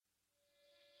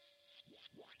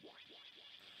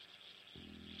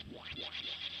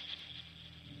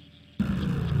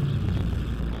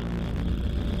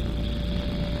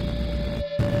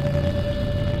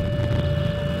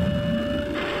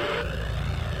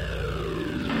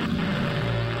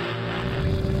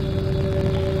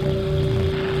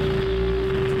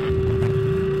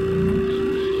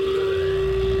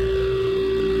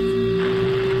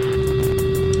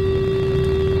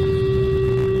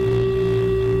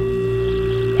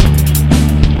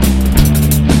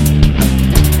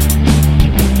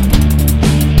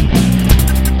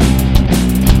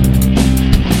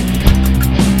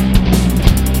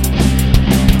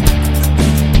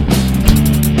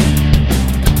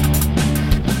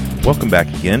Welcome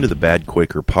back again to the Bad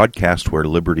Quaker Podcast, where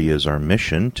liberty is our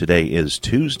mission. Today is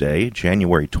Tuesday,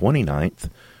 January 29th,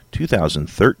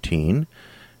 2013.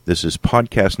 This is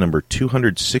podcast number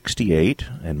 268,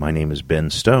 and my name is Ben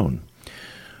Stone.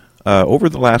 Over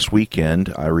the last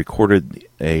weekend, I recorded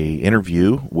an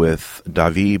interview with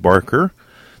Davi Barker,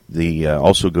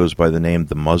 also goes by the name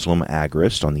The Muslim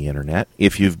Agrist on the internet.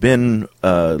 If you've been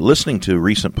listening to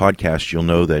recent podcasts, you'll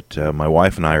know that my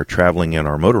wife and I are traveling in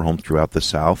our motorhome throughout the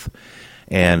South,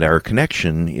 and our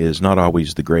connection is not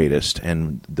always the greatest.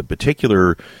 And the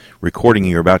particular recording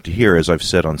you're about to hear, as I've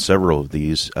said on several of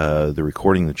these, the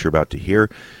recording that you're about to hear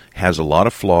has a lot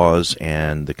of flaws,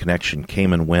 and the connection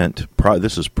came and went.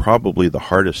 This is probably the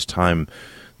hardest time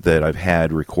that I've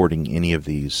had recording any of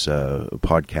these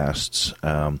podcasts.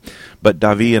 But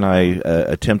Davi and I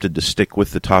attempted to stick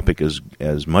with the topic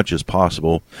as much as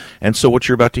possible. And so what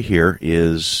you're about to hear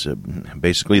is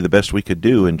basically the best we could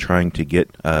do in trying to get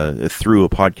through a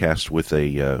podcast with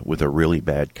a really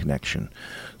bad connection.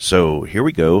 So here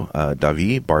we go,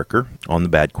 Davi Barker on the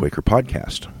Bad Quaker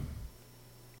Podcast.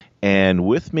 And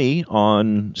with me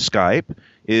on Skype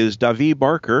is Davi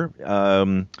Barker.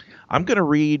 I'm going to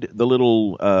read the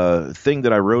little thing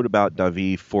that I wrote about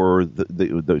Davi for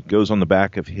that goes on the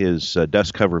back of his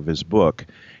dust cover of his book,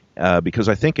 because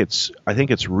I think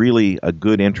it's really a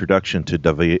good introduction to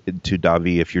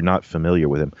Davi if you're not familiar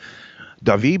with him.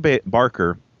 Davi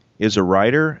Barker is a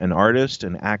writer, an artist,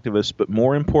 an activist, but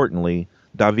more importantly,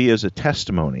 Davi is a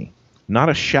testimony, not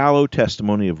a shallow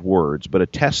testimony of words, but a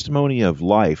testimony of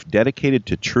life dedicated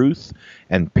to truth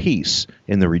and peace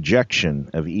in the rejection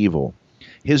of evil.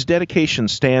 His dedication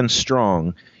stands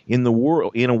strong in a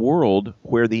world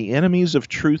where the enemies of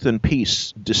truth and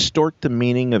peace distort the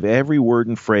meaning of every word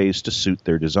and phrase to suit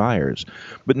their desires.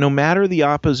 But no matter the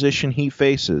opposition he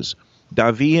faces,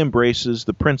 Davi embraces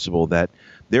the principle that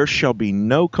there shall be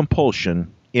no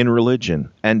compulsion in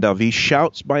religion, and Davi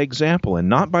shouts by example and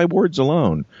not by words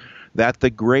alone that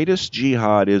the greatest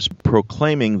jihad is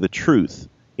proclaiming the truth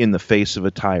in the face of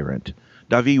a tyrant.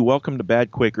 Davi, welcome to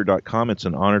badquaker.com. It's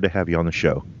an honor to have you on the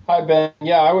show. Hi, Ben.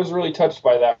 Yeah, I was really touched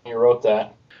by that when you wrote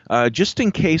that. Just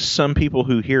in case some people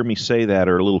who hear me say that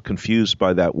are a little confused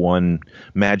by that one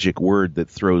magic word that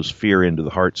throws fear into the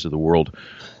hearts of the world,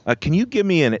 can you give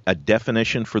me a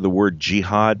definition for the word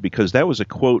jihad? Because that was a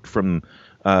quote from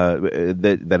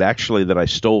that I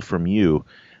stole from you.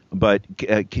 But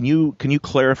can you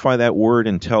clarify that word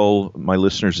and tell my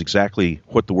listeners exactly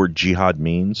what the word jihad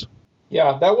means?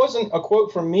 Yeah, that wasn't a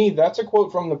quote from me. That's a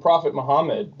quote from the Prophet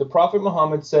Muhammad. The Prophet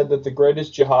Muhammad said that the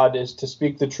greatest jihad is to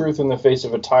speak the truth in the face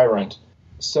of a tyrant.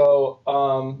 So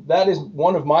that is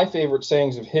one of my favorite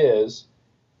sayings of his.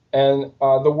 And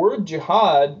the word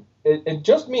jihad, it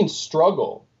just means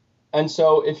struggle. And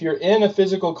so if you're in a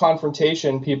physical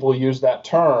confrontation, people use that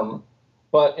term.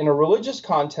 But in a religious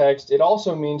context, it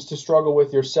also means to struggle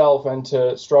with yourself and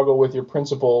to struggle with your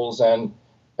principles and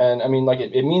I mean, like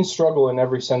it means struggle in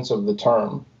every sense of the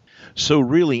term. So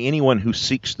really, anyone who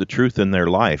seeks the truth in their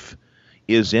life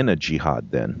is in a jihad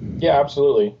then? Yeah,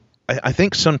 absolutely. I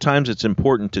think sometimes it's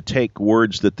important to take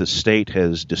words that the state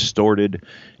has distorted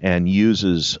and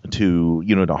uses to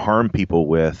harm people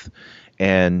with,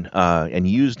 and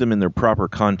use them in their proper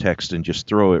context and just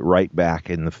throw it right back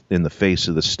in the face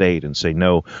of the state and say,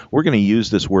 no, we're going to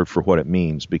use this word for what it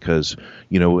means, because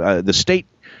the state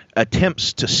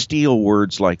attempts to steal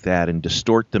words like that and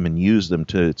distort them and use them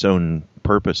to its own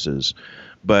purposes.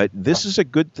 But this is a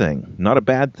good thing, not a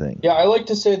bad thing. Yeah, I like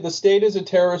to say the state is a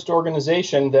terrorist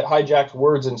organization that hijacked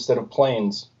words instead of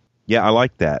planes. Yeah, I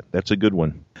like that. That's a good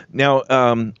one.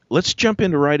 Now, let's jump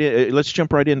right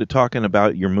into talking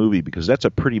about your movie, because that's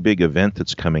a pretty big event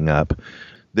that's coming up.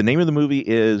 The name of the movie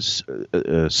is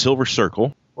Silver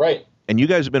Circle. Right. And you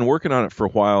guys have been working on it for a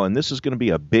while, and this is going to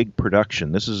be a big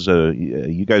production. This is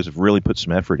you guys have really put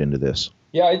some effort into this.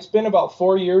 Yeah, it's been about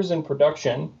 4 years in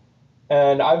production,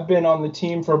 and I've been on the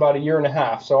team for about a year and a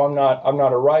half. So I'm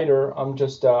not a writer. I'm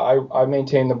just I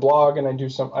maintain the blog, and I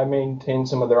maintain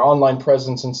some of their online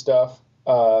presence and stuff.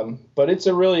 But it's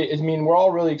we're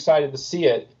all really excited to see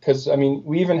it, because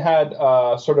we even had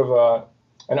an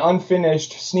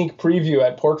unfinished sneak preview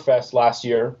at PorkFest last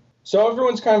year. So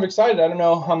everyone's kind of excited. I don't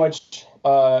know how much.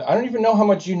 I don't even know how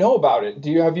much you know about it.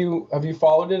 Have you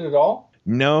followed it at all?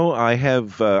 No, I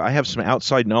have some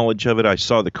outside knowledge of it. I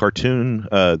saw the cartoon,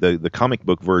 the comic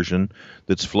book version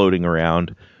that's floating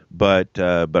around, but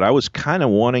I was kind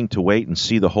of wanting to wait and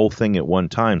see the whole thing at one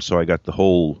time, so I got the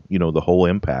whole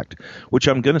impact, which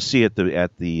I'm going to see at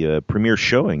the premiere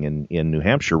showing in New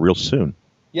Hampshire real soon.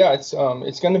 Yeah, it's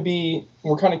going to be.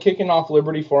 We're kind of kicking off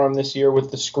Liberty Forum this year with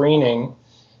the screening.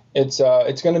 It's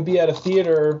going to be at a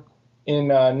theater in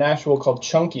Nashville called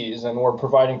Chunky's, and we're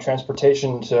providing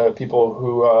transportation to people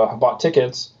who bought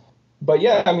tickets. But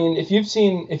yeah, if you've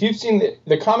seen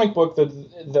the comic book,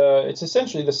 it's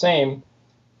essentially the same.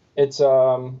 It's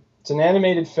an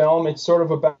animated film. It's sort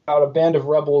of about a band of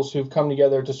rebels who've come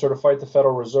together to sort of fight the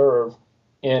Federal Reserve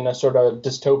in a sort of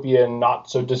dystopian, not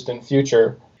so distant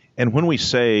future. And when we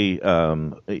say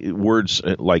words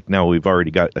like, now we've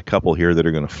already got a couple here that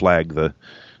are going to flag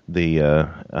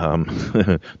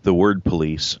the word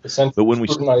police. The central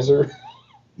scrutinizer.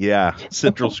 Yeah,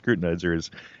 central scrutinizer,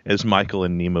 as Michael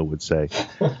and Nemo would say.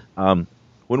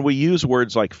 When we use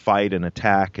words like fight and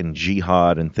attack and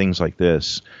jihad and things like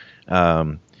this,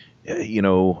 well,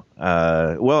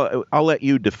 I'll let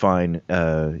you define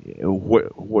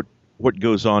what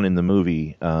goes on in the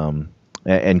movie,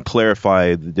 and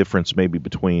clarify the difference maybe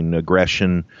between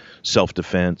aggression,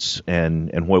 self-defense,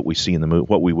 and what we see in the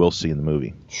what we will see in the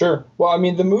movie. Sure. Well,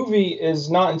 the movie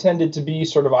is not intended to be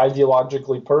sort of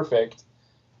ideologically perfect.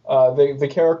 The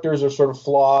characters are sort of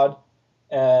flawed,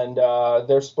 and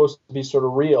they're supposed to be sort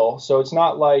of real. So it's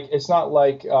not like a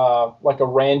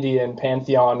Randian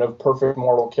pantheon of perfect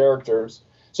moral characters.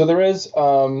 So there's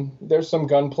some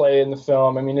gunplay in the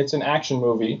film. It's an action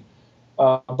movie.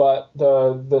 But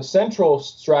the central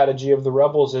strategy of the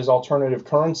rebels is alternative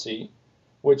currency,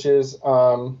 which is,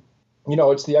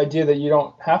 it's the idea that you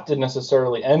don't have to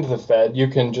necessarily end the Fed. You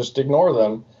can just ignore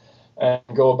them and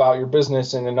go about your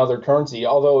business in another currency.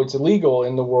 Although it's illegal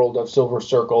in the world of Silver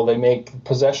Circle, they make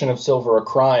possession of silver a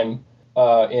crime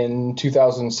in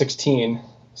 2016.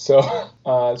 So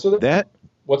that.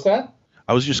 What's that?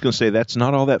 I was just going to say that's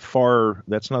not all that far.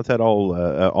 That's not that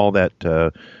all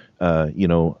that.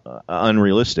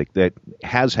 Unrealistic. That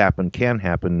has happened, can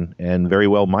happen, and very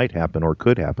well might happen or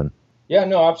could happen. Yeah,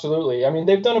 no, absolutely.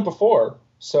 They've done it before,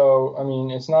 so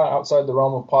it's not outside the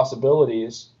realm of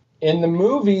possibilities. In the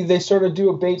movie, they sort of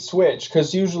do a bait switch,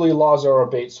 because usually laws are a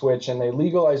bait switch, and they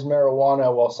legalize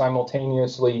marijuana while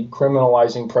simultaneously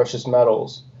criminalizing precious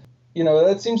metals.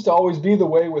 That seems to always be the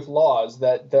way with laws,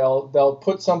 that they'll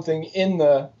put something in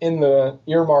the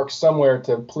earmark somewhere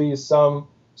to please some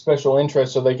special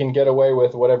interest, so they can get away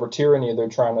with whatever tyranny they're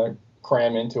trying to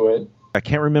cram into it. I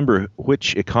can't remember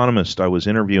which economist I was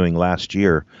interviewing last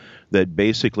year that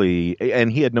basically,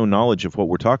 and he had no knowledge of what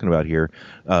we're talking about here,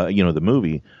 the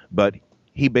movie, but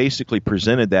he basically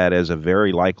presented that as a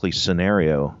very likely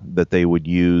scenario that they would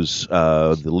use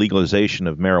the legalization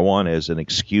of marijuana as an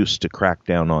excuse to crack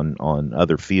down on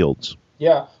other fields.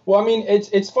 Yeah, well,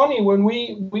 it's funny when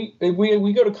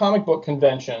we go to comic book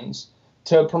conventions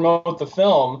to promote the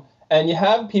film, and you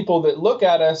have people that look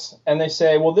at us and they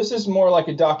say, well, this is more like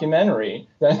a documentary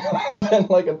than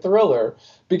like a thriller,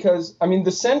 because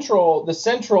the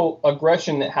central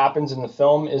aggression that happens in the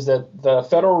film is that the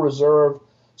Federal Reserve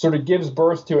sort of gives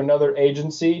birth to another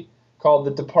agency called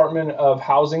the Department of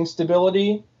Housing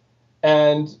Stability.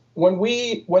 And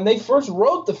when they first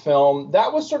wrote the film,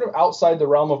 that was sort of outside the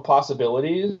realm of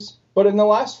possibilities. But in the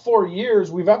last 4 years,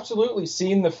 we've absolutely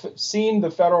seen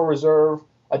the Federal Reserve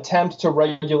attempt to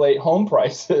regulate home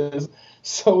prices.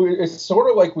 So it's sort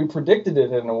of like we predicted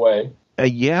it in a way.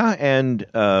 Yeah, and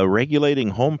regulating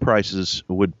home prices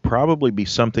would probably be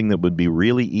something that would be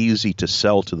really easy to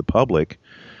sell to the public,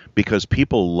 because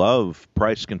people love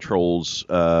price controls,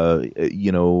 on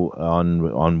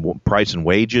price and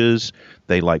wages.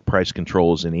 They like price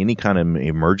controls in any kind of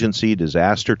emergency,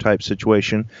 disaster type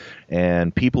situation.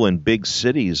 And people in big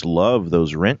cities love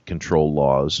those rent control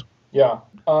laws. Yeah.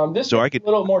 This is a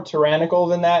little more tyrannical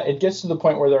than that. It gets to the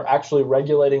point where they're actually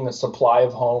regulating the supply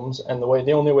of homes. And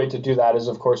the only way to do that is,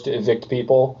 of course, to evict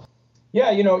people.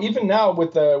 Yeah, even now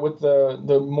with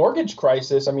the mortgage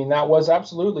crisis, that was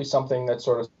absolutely something that's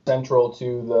sort of central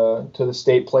to the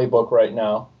state playbook right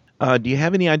now. Do you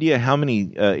have any idea how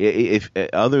many, if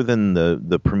other than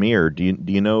the premiere, do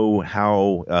you know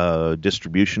how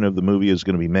distribution of the movie is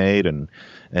going to be made,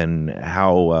 and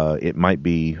how it might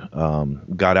be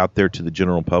got out there to the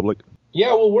general public?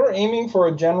 Yeah, well, we're aiming for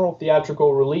a general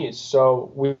theatrical release.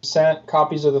 So we've sent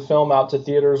copies of the film out to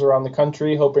theaters around the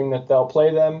country, hoping that they'll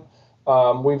play them.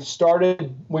 We've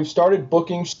started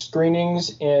booking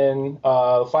screenings in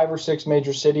 5 or 6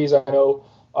 major cities. I know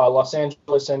Los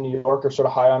Angeles and New York are sort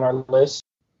of high on our list.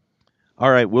 All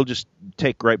right, we'll just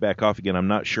take right back off again. I'm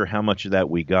not sure how much of that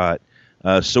we got.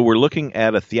 So we're looking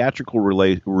at a theatrical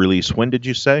release. When did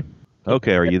you say?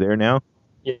 Okay, are you there now?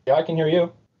 Yeah, I can hear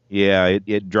you. Yeah,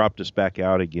 it dropped us back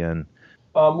out again.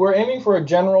 We're aiming for a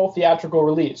general theatrical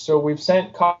release. So we've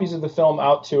sent copies of the film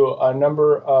out to a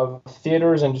number of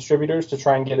theaters and distributors to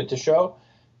try and get it to show.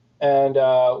 And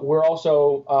we're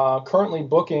also currently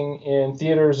booking in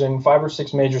theaters in 5 or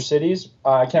 6 major cities.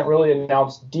 I can't really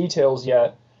announce details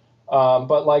yet,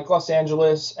 but like Los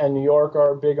Angeles and New York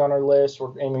are big on our list.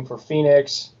 We're aiming for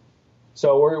Phoenix.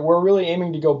 So we're really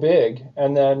aiming to go big.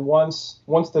 And then once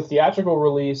the theatrical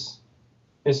release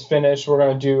is finished, we're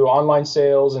going to do online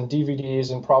sales and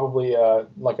DVDs and probably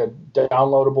like a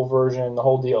downloadable version, the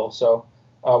whole deal. So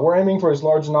we're aiming for as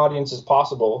large an audience as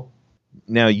possible.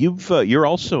 Now you're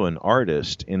also an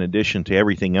artist in addition to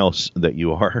everything else that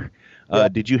you are. Yeah.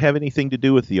 Did you have anything to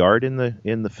do with the art in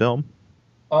the film?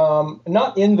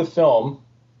 Not in the film,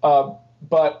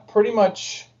 but pretty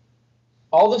much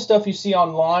all the stuff you see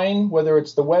online, whether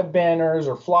it's the web banners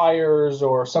or flyers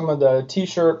or some of the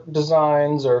T-shirt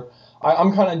designs, or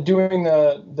I'm kind of doing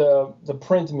the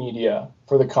print media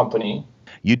for the company.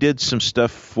 You did some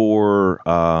stuff for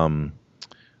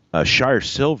Shire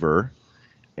Silver,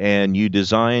 and you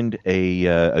designed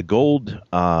a gold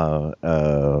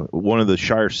one of the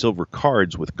Shire Silver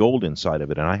cards with gold inside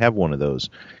of it, and I have one of those.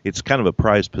 It's kind of a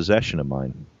prized possession of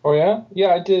mine. Oh yeah,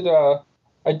 yeah.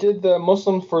 I did the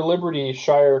Muslims for Liberty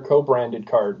Shire co-branded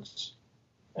cards,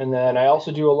 and then I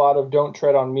also do a lot of Don't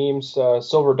Tread on Memes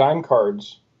silver dime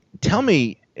cards. Tell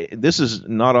me, this is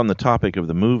not on the topic of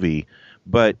the movie,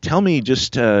 but tell me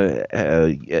just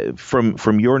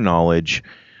from your knowledge,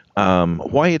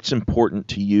 why it's important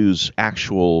to use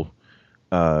actual,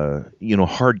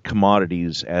 hard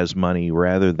commodities as money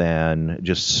rather than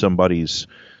just somebody's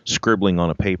scribbling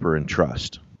on a paper and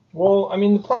trust. Well, I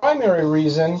mean, the primary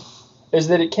reason is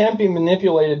that it can't be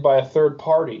manipulated by a third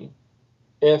party.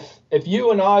 If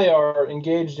you and I are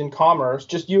engaged in commerce,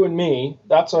 just you and me,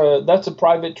 that's a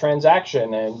private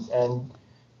transaction, and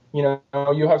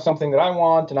you have something that I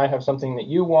want and I have something that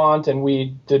you want, and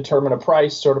we determine a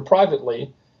price sort of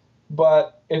privately.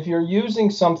 But if you're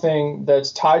using something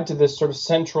that's tied to this sort of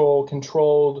central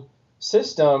controlled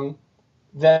system,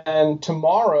 then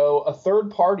tomorrow a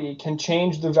third party can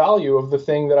change the value of the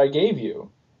thing that I gave you.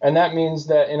 And that means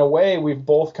that in a way we've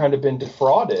both kind of been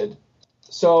defrauded.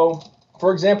 So,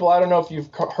 for example, I don't know if you've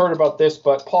heard about this,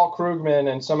 but Paul Krugman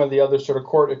and some of the other sort of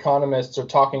court economists are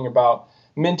talking about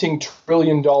minting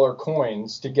trillion-dollar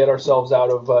coins to get ourselves out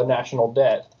of national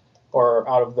debt, or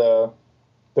out of the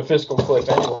fiscal cliff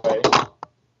anyway.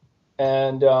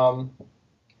 And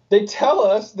they tell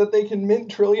us that they can mint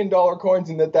trillion-dollar coins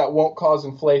and that won't cause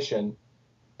inflation.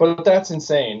 But that's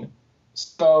insane.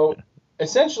 So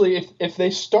essentially, if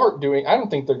they start doing, I don't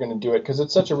think they're going to do it because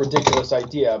it's such a ridiculous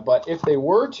idea, but if they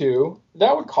were to,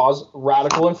 that would cause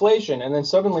radical inflation. And then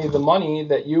suddenly the money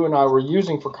that you and I were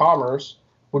using for commerce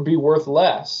would be worth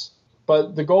less.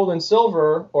 But the gold and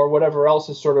silver, or whatever else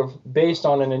is sort of based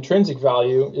on an intrinsic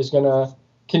value, is going to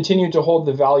continue to hold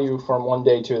the value from one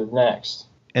day to the next.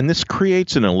 And this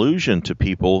creates an illusion to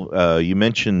people. You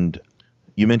mentioned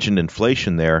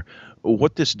inflation there.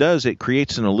 What this does, it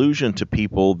creates an illusion to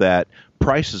people that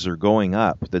prices are going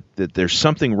up, that there's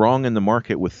something wrong in the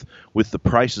market with the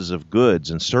prices of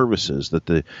goods and services,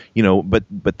 but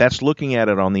that's looking at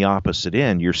it on the opposite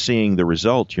end. You're seeing the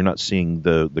result, you're not seeing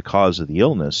the cause of the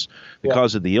illness. The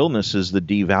cause of the illness is the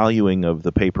devaluing of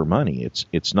the paper money.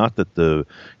 It's not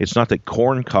that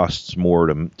corn costs more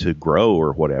to grow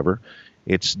or whatever.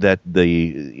 It's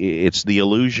the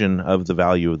illusion of the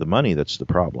value of the money that's the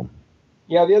problem.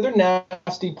 Yeah, the other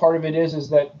nasty part of it is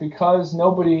that because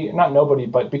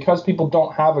because people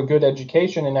don't have a good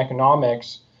education in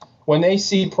economics, when they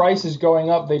see prices going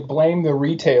up, they blame the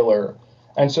retailer.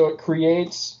 And so it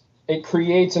creates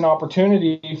an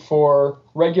opportunity for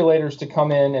regulators to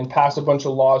come in and pass a bunch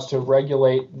of laws to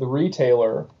regulate the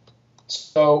retailer.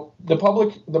 So the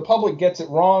public gets it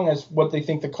wrong as what they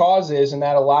think the cause is, and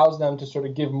that allows them to sort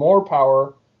of give more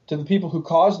power to the people who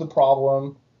caused the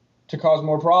problem to cause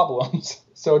more problems.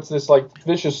 So it's this like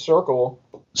vicious circle.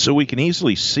 So we can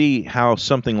easily see how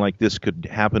something like this could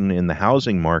happen in the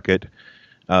housing market.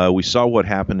 We saw what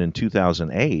happened in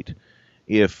 2008.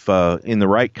 If in the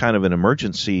right kind of an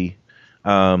emergency,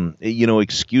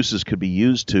 excuses could be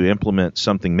used to implement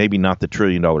something, maybe not the $1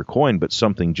 trillion coin, but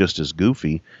something just as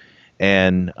goofy,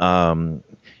 and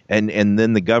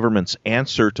then the government's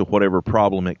answer to whatever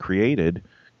problem it created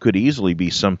could easily be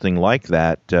something like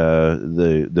that,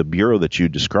 the bureau that you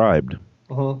described.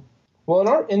 Mm-hmm.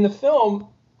 Well, in the film,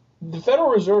 the Federal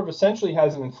Reserve essentially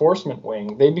has an enforcement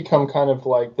wing. They become kind of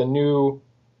like the new.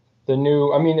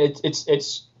 I mean,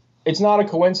 it's not a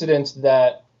coincidence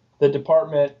that the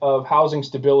Department of Housing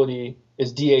Stability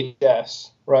is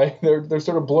DHS, right? They're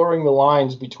sort of blurring the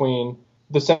lines between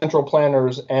the central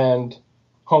planners and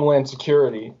Homeland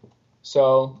Security.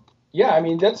 So, yeah, I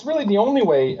mean, that's really the only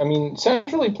way. I mean,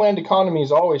 centrally planned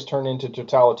economies always turn into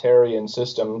totalitarian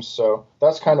systems. So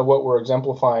that's kind of what we're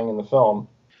exemplifying in the film.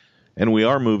 And we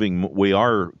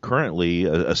are currently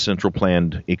a central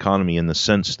planned economy in the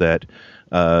sense that,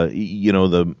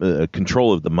 the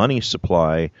control of the money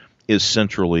supply is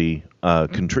centrally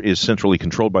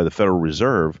controlled by the Federal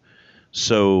Reserve.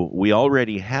 So we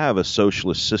already have a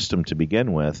socialist system to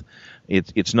begin with.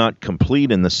 It's not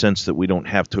complete in the sense that we don't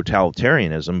have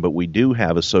totalitarianism, but we do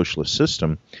have a socialist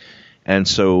system. And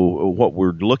so what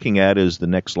we're looking at is the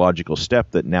next logical step,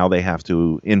 that now they have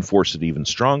to enforce it even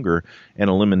stronger and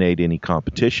eliminate any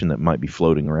competition that might be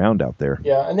floating around out there.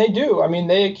 Yeah, and they do. I mean,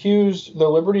 they accused the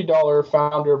Liberty Dollar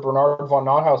founder, Bernard von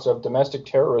Nothaus, of domestic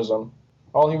terrorism.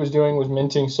 All he was doing was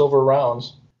minting silver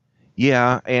rounds.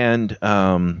 Yeah, and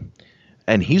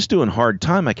he's doing hard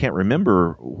time. I can't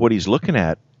remember what he's looking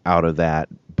at out of that,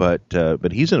 but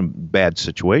he's in a bad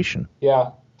situation.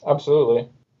 Yeah, absolutely.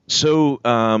 So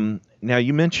now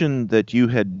you mentioned that you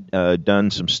had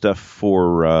done some stuff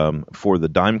for the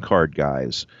dime card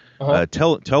guys. Uh-huh.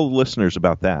 Tell the listeners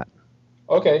about that.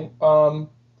 Okay.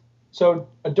 So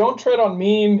Don't Tread on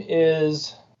Meme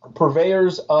is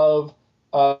purveyors of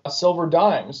silver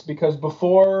dimes, because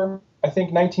before, I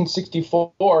think,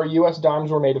 1964, U.S. dimes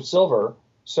were made of silver.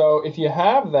 So if you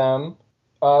have them,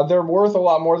 they're worth a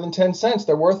lot more than 10 cents.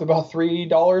 They're worth about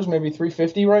 $3, maybe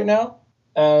 $3.50 right now.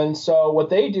 And so what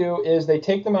they do is they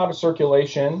take them out of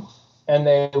circulation and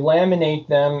they laminate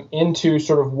them into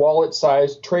sort of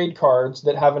wallet-sized trade cards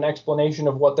that have an explanation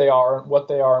of what they are and what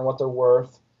they're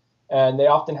worth. And they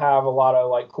often have a lot of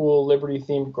like cool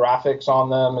Liberty-themed graphics on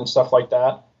them and stuff like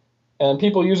that. And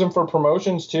people use them for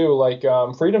promotions too. Like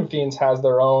Freedom Fiends has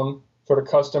their own sort of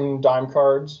custom dime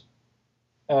cards.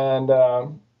 And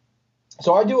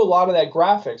so I do a lot of that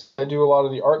graphics. I do a lot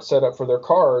of the art setup for their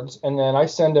cards, and then I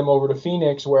send them over to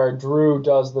Phoenix where Drew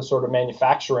does the sort of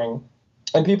manufacturing,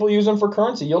 and people use them for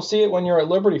currency. You'll see it when you're at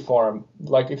Liberty Forum.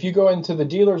 Like if you go into the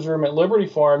dealer's room at Liberty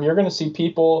Forum, you're going to see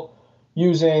people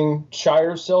using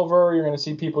Shire silver. You're going to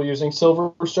see people using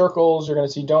silver circles. You're going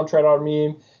to see Don't Tread on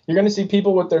Me. You're going to see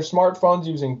people with their smartphones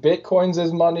using Bitcoins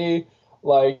as money.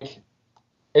 Like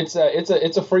it's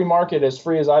a free market, as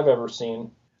free as I've ever seen.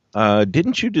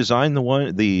 Didn't you design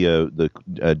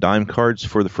the dime cards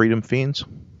for the Freedom Fiends?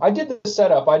 I did the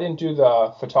setup. I didn't do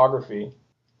the photography.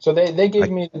 So they gave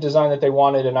me the design that they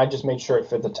wanted, and I just made sure it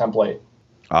fit the template.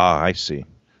 Ah, I see.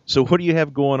 So what do you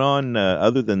have going on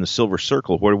other than the Silver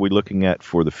Circle? What are we looking at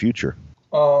for the future?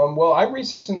 Well, I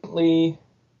recently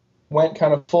went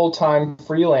kind of full-time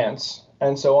freelance,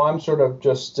 and so I'm sort of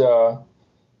just, I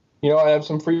have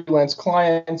some freelance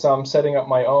clients. I'm setting up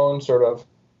my own sort of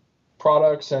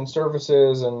products and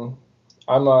services, and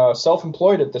I'm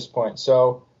self-employed at this point.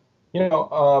 So,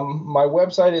 my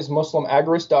website is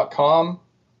muslimagorist.com.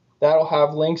 That'll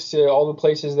have links to all the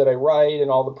places that I write and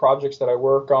all the projects that I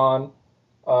work on.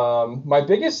 My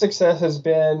biggest success has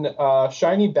been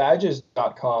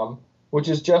shinybadges.com, which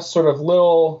is just sort of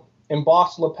little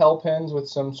embossed lapel pins with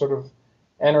some sort of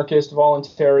anarchist,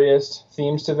 voluntarist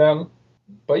themes to them.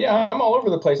 But yeah, I'm all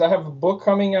over the place. I have a book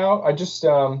coming out.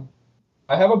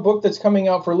 I have a book that's coming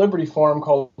out for Liberty Forum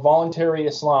called Voluntary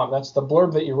Islam. That's the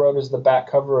blurb that you wrote as the back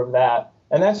cover of that.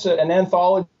 And that's an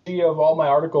anthology of all my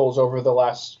articles over the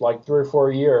last 3 or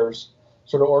 4 years,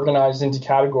 sort of organized into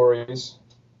categories.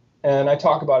 And I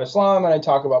talk about Islam, and I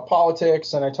talk about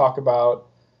politics, and I talk about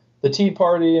the Tea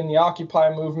Party and the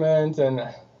Occupy movement, and,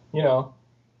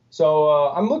 So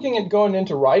I'm looking at going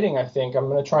into writing, I think. I'm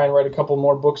going to try and write a couple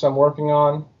more books I'm working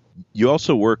on. You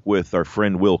also work with our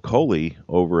friend Will Coley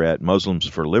over at Muslims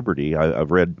for Liberty.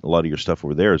 I've read a lot of your stuff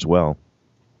over there as well.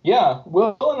 Yeah,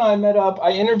 Will and I met up.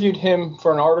 I interviewed him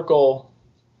for an article,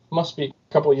 must be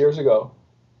a couple of years ago.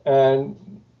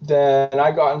 And then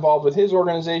I got involved with his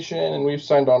organization, and we've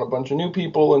signed on a bunch of new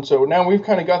people. And so now we've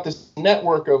kind of got this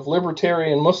network of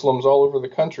libertarian Muslims all over the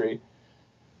country,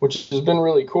 which has been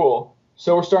really cool.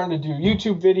 So we're starting to do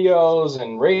YouTube videos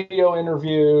and radio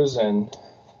interviews, and,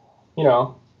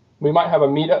 we might have a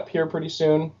meetup here pretty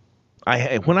soon.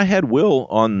 When I had Will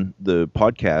on the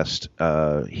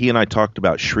podcast, he and I talked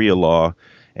about Sharia law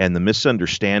and the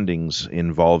misunderstandings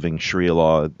involving Sharia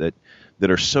law that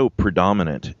are so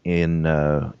predominant in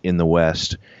the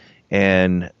West,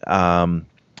 and and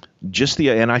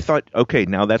I thought, okay,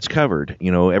 now that's covered.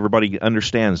 Everybody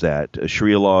understands that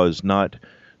Sharia law is not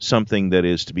something that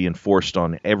is to be enforced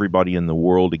on everybody in the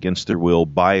world against their will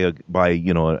by a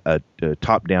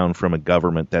top down from a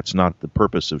government. That's not the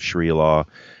purpose of Sharia law,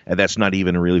 and that's not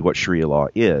even really what Sharia law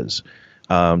is.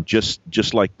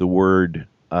 Just like the word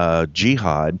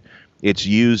jihad, it's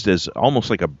used as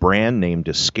almost like a brand name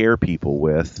to scare people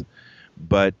with.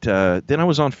 But then I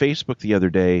was on Facebook the other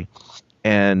day,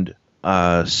 and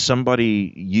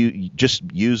somebody just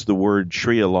used the word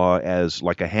Sharia law as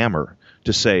like a hammer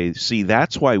to say, see,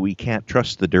 that's why we can't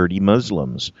trust the dirty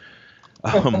Muslims.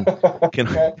 Can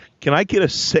I get a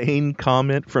sane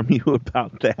comment from you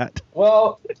about that?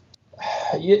 Well,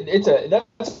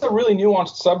 that's a really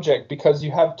nuanced subject, because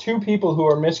you have two people who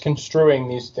are misconstruing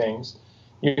these things.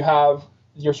 You have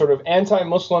your sort of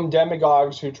anti-Muslim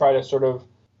demagogues who try to sort of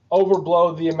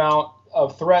overblow the amount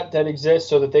of threat that exists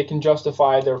so that they can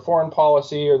justify their foreign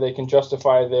policy, or they can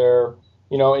justify their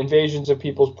invasions of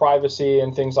people's privacy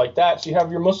and things like that. So you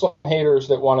have your Muslim haters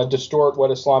that want to distort what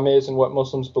Islam is and what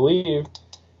Muslims believe.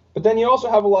 But then you also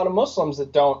have a lot of Muslims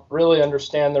that don't really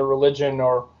understand their religion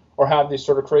or have these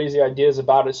sort of crazy ideas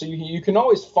about it. So you can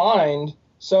always find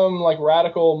some like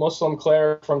radical Muslim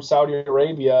cleric from Saudi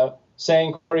Arabia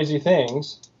saying crazy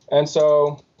things. And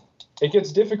so it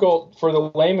gets difficult for the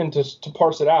layman to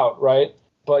parse it out, right?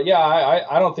 But yeah,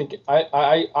 I don't think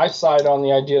I side on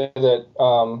the idea that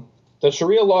the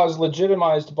Sharia law is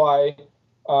legitimized by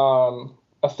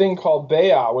a thing called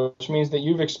bay'ah, which means that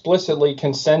you've explicitly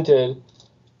consented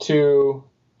to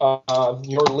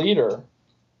your leader.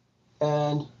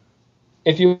 And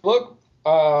if you look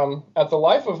at the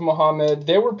life of Muhammad,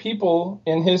 there were people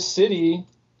in his city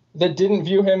that didn't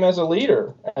view him as a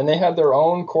leader, and they had their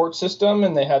own court system,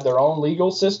 and they had their own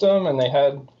legal system, and they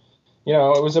had,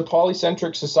 it was a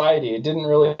polycentric society. It didn't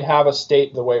really have a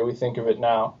state the way we think of it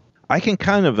now. I can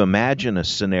kind of imagine a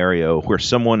scenario where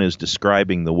someone is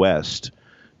describing the West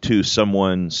to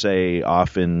someone, say,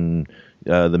 off in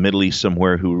the Middle East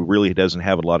somewhere, who really doesn't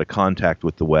have a lot of contact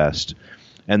with the West.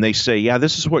 And they say, yeah,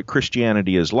 this is what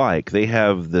Christianity is like. They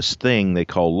have this thing they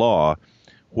call law,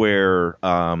 where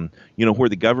where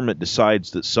the government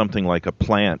decides that something like a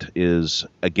plant is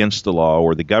against the law,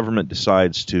 or the government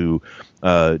decides to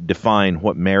define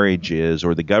what marriage is,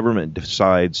 or the government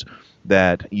decides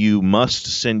that you must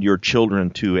send your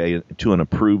children to an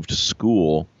approved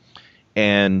school,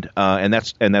 and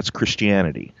that's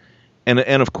Christianity. And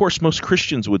of course, most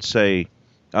Christians would say,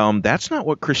 that's not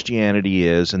what Christianity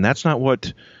is, and that's not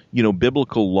what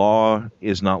biblical law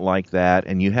is not like that,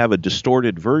 and you have a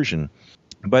distorted version.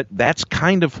 But that's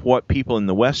kind of what people in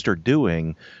the West are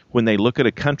doing when they look at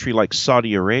a country like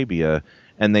Saudi Arabia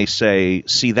and they say,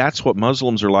 see, that's what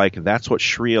Muslims are like, that's what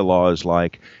Sharia law is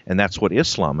like, and that's what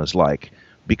Islam is like.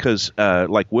 Because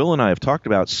like Will and I have talked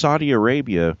about, Saudi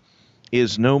Arabia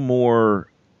is no more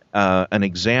an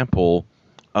example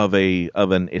of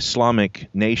an Islamic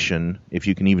nation, if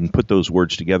you can even put those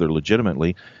words together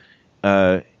legitimately,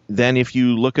 than if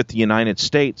you look at the United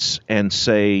States and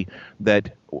say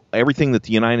that everything that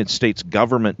the United States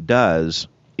government does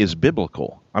is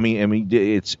biblical. I mean,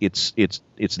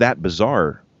 it's that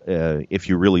bizarre if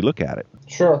you really look at it.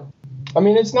 Sure. I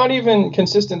mean, it's not even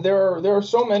consistent. There are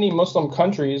so many Muslim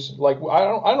countries. Like I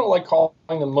don't like calling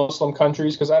them Muslim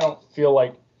countries, because I don't feel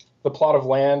like the plot of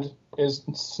land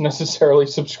is necessarily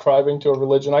subscribing to a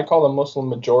religion. I call them Muslim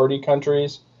majority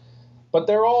countries, but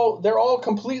they're all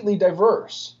completely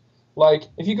diverse. Like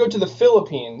if you go to the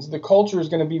Philippines, the culture is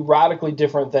going to be radically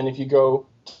different than if you go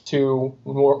to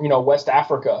more, West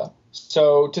Africa.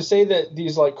 So to say that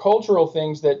these like cultural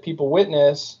things that people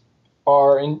witness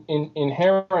are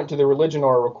inherent to the religion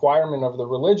or a requirement of the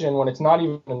religion, when it's not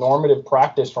even a normative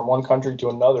practice from one country to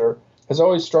another, has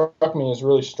always struck me as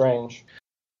really strange.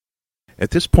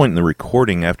 At this point in the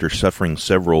recording, after suffering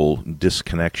several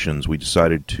disconnections, we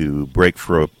decided to break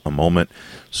for a moment.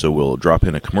 So we'll drop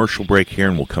in a commercial break here,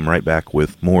 and we'll come right back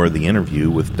with more of the interview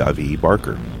with Davi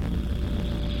Barker.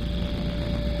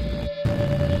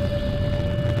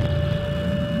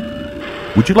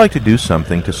 Would you like to do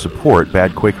something to support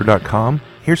badquaker.com?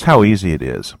 Here's how easy it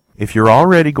is. If you're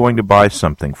already going to buy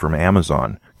something from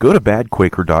Amazon, go to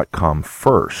badquaker.com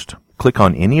first. Click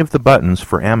on any of the buttons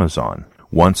for Amazon.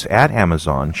 Once at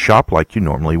Amazon, shop like you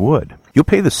normally would. You'll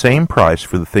pay the same price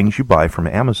for the things you buy from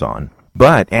Amazon,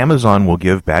 but Amazon will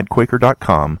give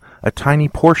badquaker.com a tiny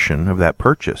portion of that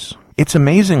purchase. It's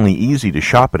amazingly easy to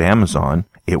shop at Amazon.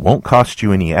 It won't cost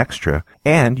you any extra,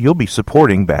 and you'll be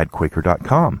supporting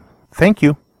badquaker.com. Thank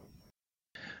you.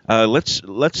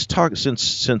 Let's talk,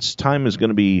 since time is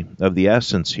going to be of the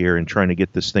essence here in trying to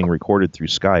get this thing recorded through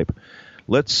Skype.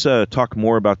 Let's talk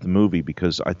more about the movie,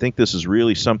 because I think this is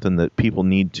really something that people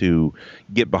need to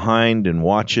get behind and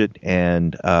watch it.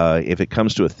 And if it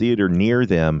comes to a theater near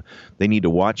them, they need to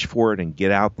watch for it and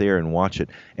get out there and watch it.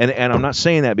 And I'm not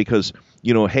saying that because,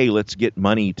 hey, let's get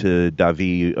money to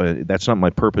Davi. That's not my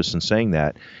purpose in saying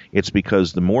that. It's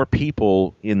because the more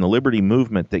people in the Liberty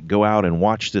movement that go out and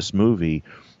watch this movie,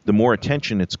 the more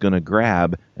attention it's going to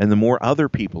grab, and the more other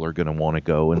people are going to want to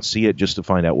go and see it just to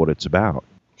find out what it's about.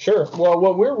 Sure. Well,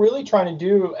 what we're really trying to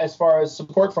do as far as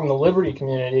support from the Liberty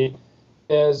community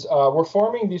is we're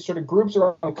forming these sort of groups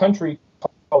around the country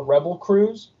called Rebel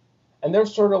Crews, and they're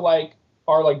sort of like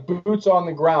boots on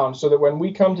the ground, so that when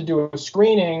we come to do a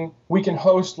screening, we can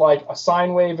host like a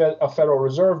sine wave at a Federal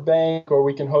Reserve Bank, or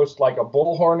we can host like a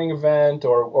bullhorning event,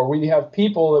 or we have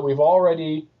people that we've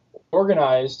already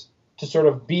organized to sort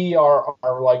of be our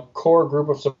like core group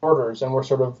of supporters, and we're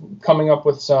sort of coming up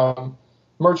with some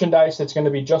merchandise that's going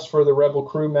to be just for the Rebel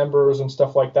Crew members and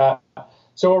stuff like that.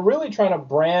 So we're really trying to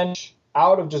branch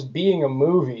out of just being a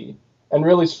movie and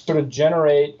really sort of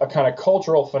generate a kind of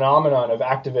cultural phenomenon of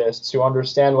activists who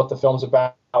understand what the film's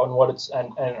about and what it's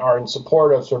and are in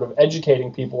support of sort of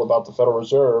educating people about the Federal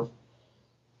Reserve.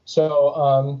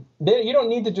 So you don't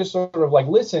need to just sort of like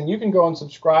listen. You can go and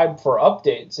subscribe for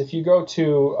updates. If you go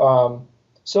to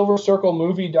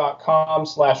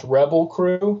silvercirclemovie.com/Rebel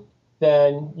Crew,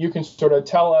 then you can sort of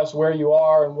tell us where you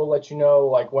are, and we'll let you know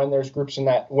like when there's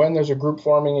when there's a group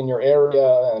forming in your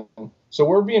area. And so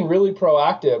we're being really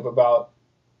proactive about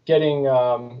getting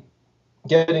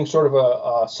sort of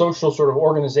a social sort of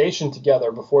organization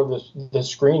together before the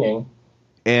screening.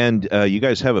 And you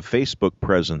guys have a Facebook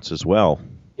presence as well.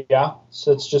 Yeah,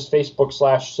 so it's just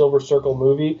Facebook/Silver Circle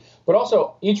Movie. But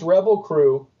also, each Rebel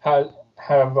Crew have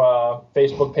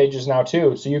Facebook pages now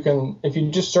too. So you can, if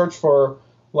you just search for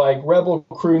like Rebel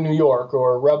Crew New York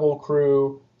or Rebel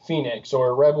Crew Phoenix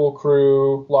or Rebel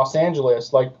Crew Los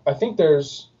Angeles, like I think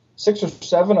there's 6 or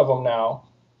 7 of them now.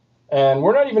 And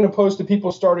we're not even opposed to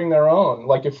people starting their own.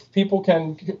 Like if people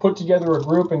can put together a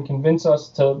group and convince us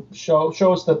to show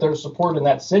us that there's support in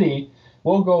that city,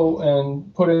 we'll go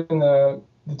and put in the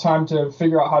time to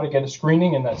figure out how to get a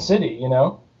screening in that city,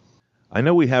 I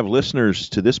know we have listeners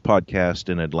to this podcast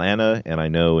in Atlanta, and I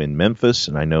know in Memphis,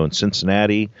 and I know in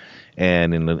Cincinnati,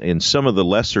 and in some of the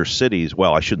lesser cities.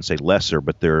 Well, I shouldn't say lesser,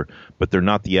 but they're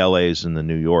not the LAs and the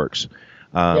New Yorks.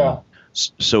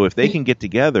 So if they can get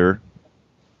together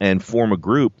and form a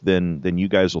group, then you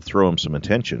guys will throw them some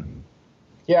attention.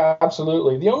 Yeah,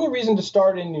 absolutely. The only reason to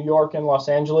start in New York and Los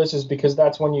Angeles is because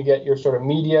that's when you get your sort of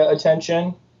media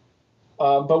attention.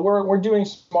 But we're doing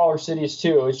smaller cities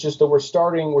too. It's just that we're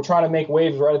trying to make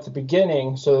waves right at the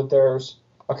beginning so that there's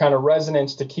a kind of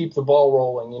resonance to keep the ball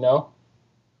rolling,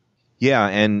 Yeah,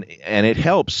 and it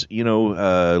helps,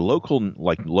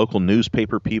 local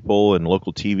newspaper people and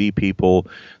local TV people,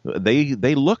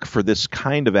 they look for this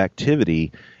kind of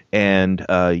activity, and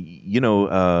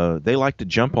they like to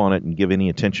jump on it and give any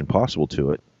attention possible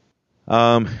to it.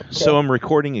 Okay. So I'm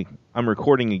recording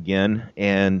again,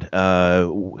 and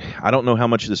I don't know how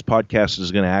much of this podcast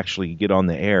is going to actually get on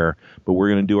the air, but we're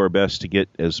going to do our best to get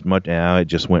as much. It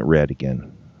just went red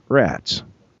again. Rats.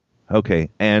 Okay,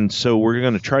 and so we're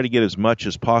going to try to get as much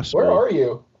as possible. Where are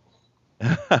you?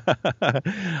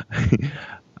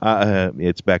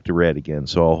 It's back to red again,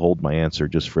 so I'll hold my answer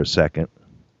just for a second.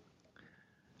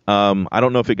 I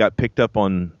don't know if it got picked up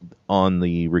on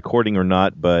the recording or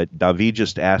not, but Davi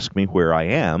just asked me where I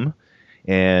am,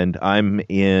 and I'm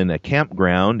in a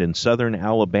campground in southern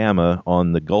Alabama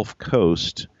on the Gulf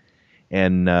Coast,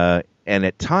 and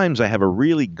at times I have a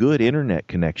really good internet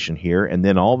connection here, and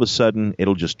then all of a sudden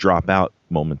it'll just drop out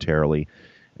momentarily,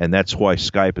 and that's why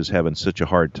Skype is having such a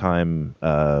hard time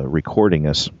recording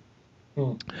us.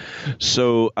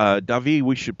 So, Davi,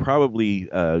 we should probably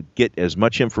get as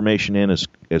much information in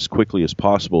as quickly as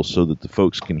possible so that the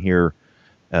folks can hear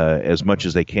as much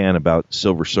as they can about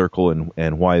Silver Circle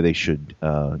and why they should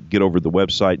get over the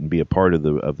website and be a part of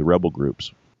the rebel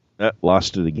groups.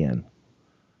 Lost it again.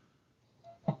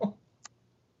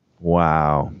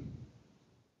 Wow.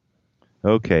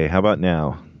 Okay, how about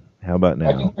now? I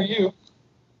can hear you.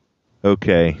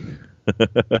 Okay.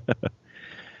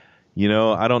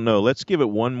 I don't know. Let's give it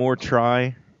one more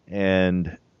try,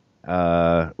 and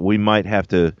we might have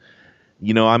to.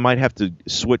 I might have to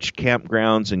switch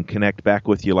campgrounds and connect back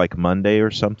with you like Monday or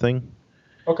something.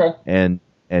 Okay. And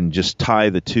just tie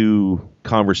the two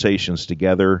conversations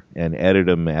together and edit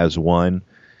them as one.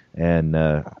 And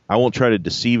I won't try to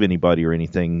deceive anybody or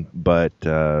anything, but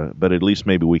at least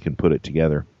maybe we can put it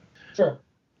together. Sure.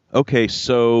 Okay,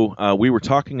 so we were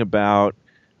talking about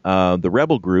the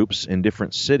rebel groups in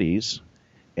different cities,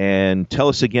 and tell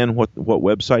us again what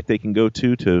website they can go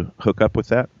to hook up with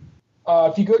that.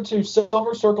 If you go to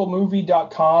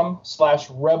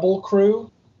silvercirclemovie.com/rebel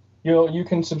crew, you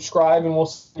can subscribe and we'll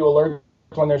send you alerts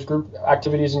when there's group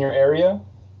activities in your area.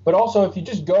 But also, if you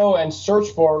just go and search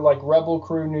for like Rebel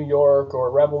Crew New York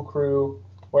or Rebel Crew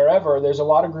wherever, there's a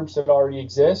lot of groups that already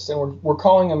exist, and we're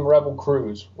calling them Rebel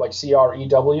Crews, like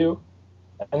CREW,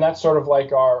 and that's sort of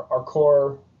like our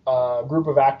core group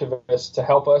of activists to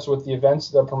help us with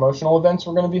the promotional events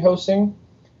we're going to be hosting.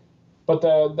 But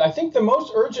I think the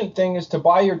most urgent thing is to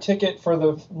buy your ticket for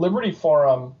the Liberty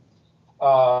Forum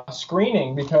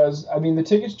screening, because the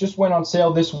tickets just went on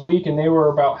sale this week and they were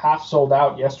about half sold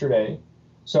out yesterday.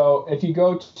 So if you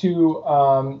go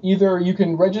to either you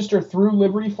can register through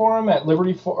Liberty Forum at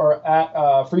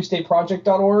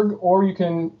freestateproject.org, or you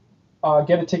can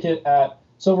get a ticket at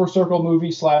Silver Circle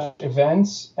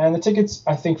Movie/events, and the ticket's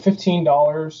I think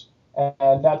 $15,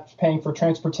 and that's paying for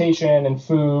transportation and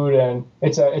food, and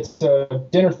it's a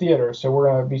dinner theater, so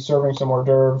we're going to be serving some hors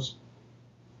d'oeuvres,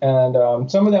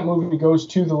 and some of that movie goes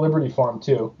to the Liberty Forum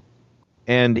too.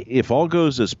 And if all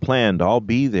goes as planned, I'll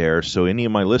be there. So any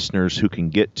of my listeners who can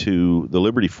get to the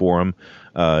Liberty Forum,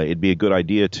 it'd be a good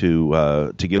idea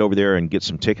to get over there and get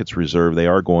some tickets reserved. They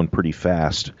are going pretty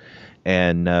fast,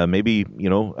 and maybe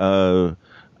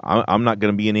I'm not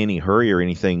going to be in any hurry or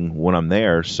anything when I'm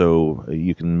there. So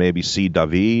you can maybe see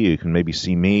Davi, you can maybe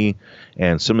see me,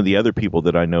 and some of the other people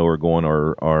that I know are going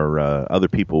are other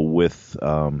people with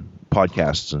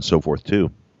podcasts and so forth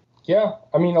too. Yeah,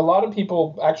 a lot of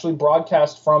people actually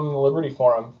broadcast from the Liberty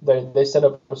Forum. They set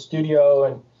up a studio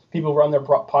and people run their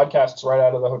podcasts right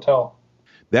out of the hotel.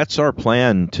 That's our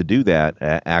plan to do that,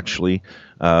 actually.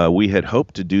 We had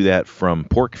hoped to do that from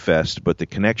PorcFest, but the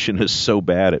connection is so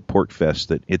bad at PorcFest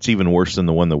that it's even worse than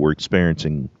the one that we're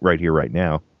experiencing right here, right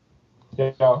now.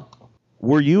 Yeah.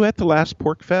 Were you at the last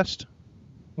PorcFest?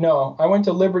 No, I went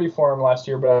to Liberty Forum last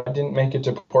year, but I didn't make it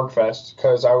to PorcFest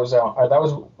because I was out. That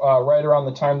was right around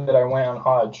the time that I went on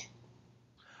Hajj.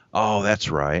 Oh,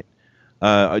 that's right.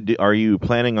 Are you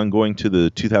planning on going to the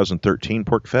 2013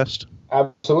 PorcFest?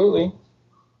 Absolutely.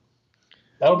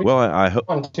 That'll be I hope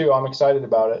fun too. I'm excited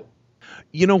about it.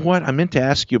 You know what? I meant to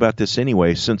ask you about this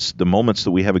anyway, since the moments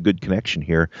that we have a good connection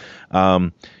here.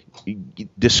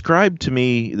 Describe to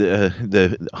me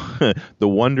the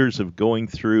wonders of going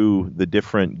through the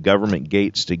different government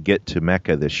gates to get to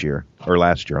Mecca this year, or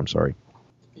last year, I'm sorry.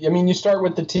 You start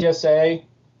with the TSA.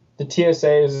 The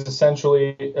TSA is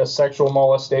essentially a sexual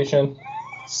molestation.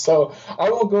 So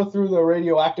I won't go through the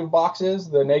radioactive boxes,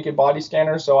 the naked body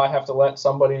scanner, so I have to let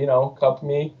somebody, cup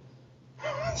me.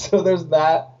 So there's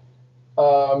that.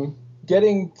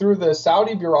 Getting through the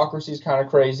Saudi bureaucracy is kind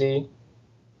of crazy.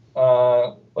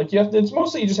 It's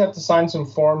mostly you just have to sign some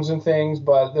forms and things,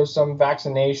 but there's some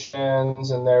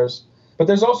vaccinations and there's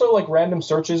also like random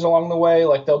searches along the way.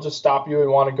 Like they'll just stop you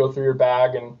and want to go through your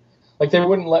bag, and like they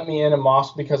wouldn't let me in a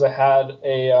mosque because I had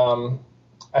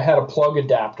a plug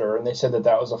adapter, and they said that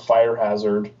was a fire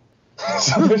hazard.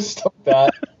 So there's stuff like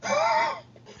that.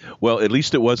 Well, at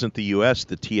least it wasn't the U.S.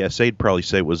 The TSA'd probably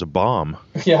say it was a bomb.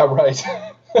 Yeah, right.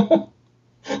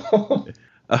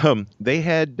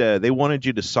 They wanted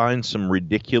you to sign some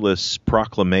ridiculous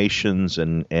proclamations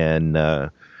and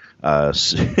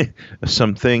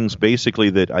some things basically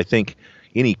that I think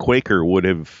any Quaker would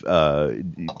have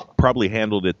probably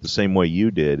handled it the same way you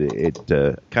did. It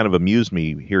kind of amused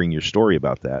me hearing your story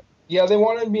about that. Yeah, they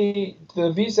wanted me.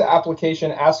 The visa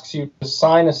application asks you to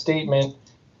sign a statement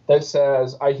that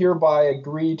says, "I hereby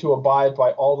agree to abide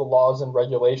by all the laws and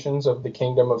regulations of the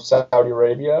Kingdom of Saudi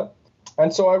Arabia."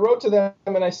 And so I wrote to them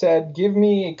and I said, give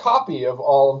me a copy of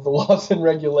all of the laws and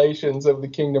regulations of the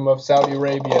Kingdom of Saudi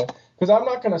Arabia, because I'm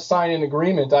not going to sign an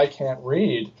agreement I can't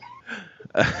read.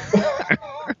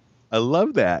 I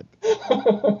love that.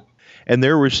 And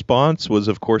their response was,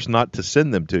 of course, not to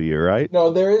send them to you, right?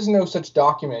 No, there is no such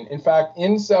document. In fact,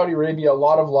 in Saudi Arabia, a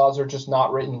lot of laws are just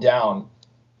not written down.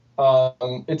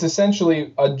 It's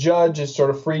essentially a judge is sort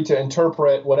of free to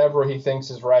interpret whatever he thinks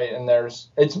is right, and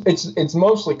it's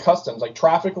mostly customs. Like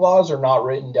traffic laws are not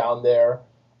written down there.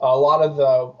 A lot of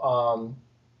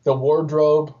the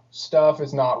wardrobe stuff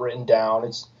is not written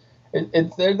down.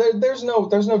 There's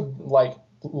no like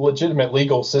legitimate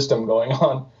legal system going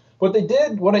on. What they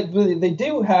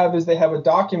do have is they have a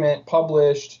document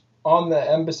published on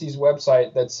the embassy's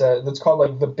website that's called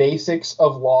like the Basics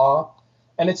of Law,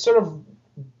 and it's sort of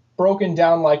broken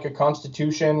down like a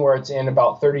constitution, where it's in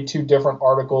about 32 different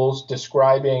articles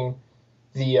describing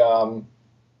the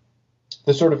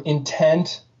sort of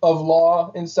intent of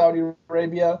law in Saudi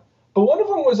Arabia. But one of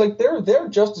them was like they're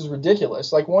just as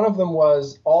ridiculous. Like one of them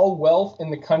was all wealth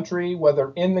in the country,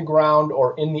 whether in the ground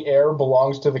or in the air,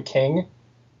 belongs to the king.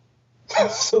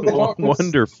 So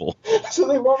wonderful. So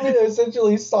they want me to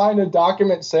essentially sign a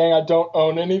document saying I don't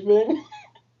own anything.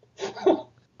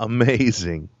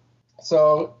 Amazing.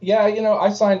 So yeah,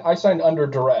 I signed under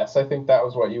duress. I think that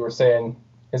was what you were saying.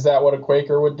 Is that what a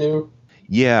Quaker would do?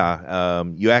 Yeah,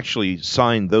 you actually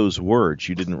signed those words.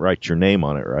 You didn't write your name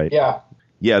on it, right? Yeah.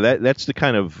 Yeah, that's the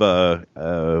kind of,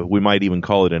 we might even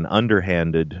call it an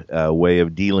underhanded way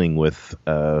of dealing with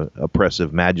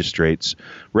oppressive magistrates.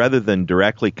 Rather than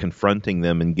directly confronting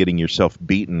them and getting yourself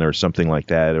beaten or something like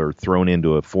that, or thrown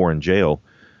into a foreign jail,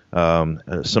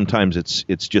 sometimes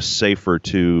it's just safer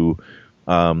to,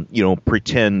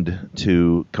 pretend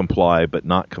to comply but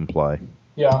not comply.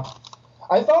 Yeah.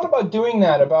 I thought about doing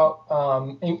that,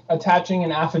 about attaching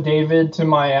an affidavit to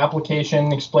my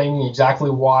application explaining exactly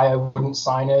why I wouldn't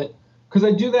sign it, because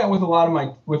I do that with a lot of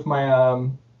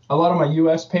my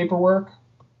U.S. paperwork.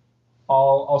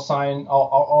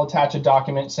 I'll attach a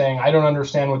document saying I don't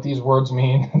understand what these words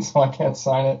mean, and so I can't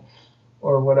sign it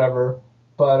or whatever.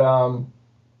 But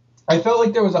I felt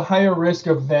like there was a higher risk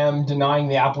of them denying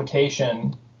the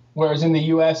application, whereas in the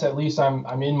U.S. at least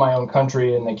I'm in my own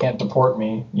country and they can't deport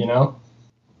me,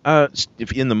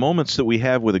 If in the moments that we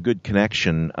have with a good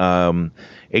connection,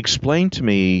 explain to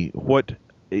me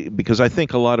because I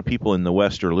think a lot of people in the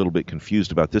West are a little bit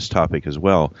confused about this topic as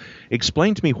well.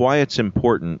 Explain to me why it's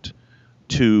important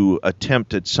to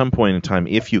attempt at some point in time,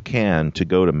 if you can, to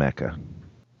go to Mecca.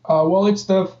 Well, it's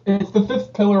the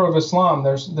fifth pillar of Islam.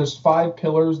 There's 5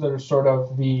 pillars that are sort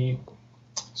of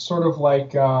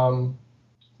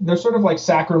like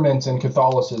sacraments in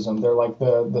Catholicism. They're like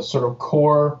the sort of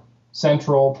core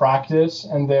central practice,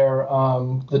 and they're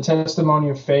the testimony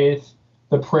of faith,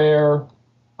 the prayer,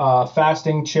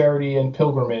 fasting, charity, and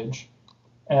pilgrimage.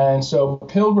 And so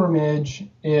pilgrimage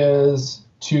is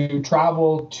to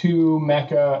travel to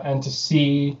Mecca and to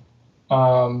see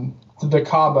the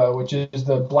Kaaba, which is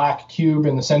the black cube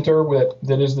in the center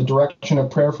that is the direction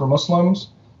of prayer for Muslims.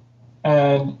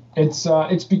 And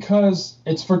it's because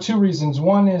it's for 2 reasons.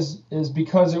 One is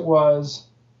because it was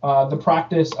the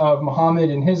practice of Muhammad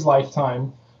in his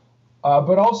lifetime,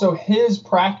 but also his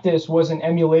practice was an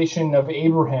emulation of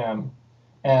Abraham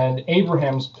and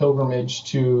Abraham's pilgrimage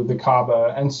to the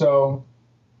Kaaba. And so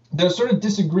there's sort of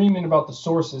disagreement about the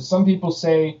sources. Some people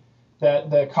say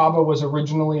that the Kaaba was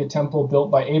originally a temple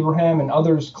built by Abraham, and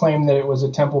others claim that it was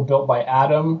a temple built by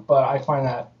Adam, but I find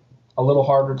that a little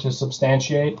harder to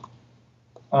substantiate.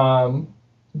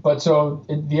 But so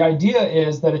the idea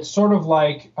is that it's sort of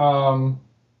like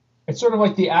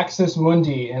the axis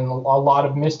mundi in a lot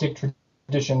of mystic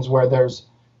traditions, where there's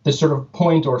this sort of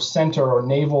point or center or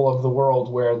navel of the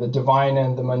world where the divine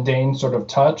and the mundane sort of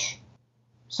touch.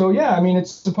 So yeah, I mean,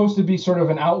 it's supposed to be sort of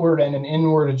an outward and an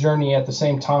inward journey at the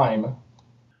same time.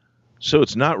 So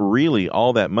it's not really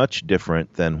all that much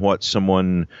different than what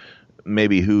someone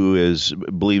maybe who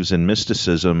believes in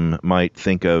mysticism might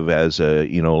think of as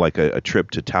a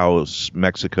trip to Taos,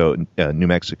 Mexico, New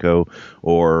Mexico,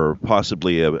 or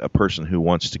possibly a person who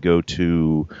wants to go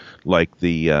to like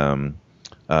the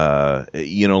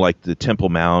like the Temple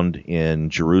Mount in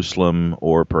Jerusalem,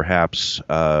 or perhaps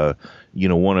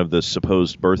one of the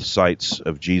supposed birth sites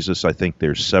of Jesus. I think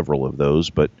there's several of those,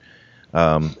 but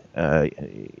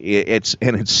it's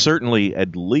certainly,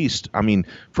 at least, I mean,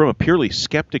 from a purely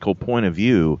skeptical point of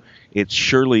view, it's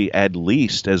surely at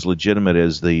least as legitimate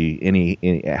as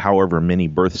any however many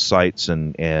birth sites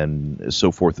and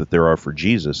so forth that there are for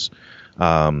Jesus.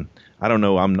 I don't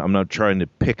know. I'm not trying to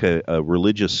pick a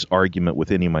religious argument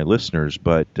with any of my listeners,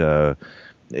 but to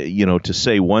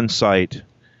say one site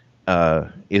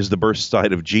is the birth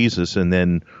site of Jesus, and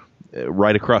then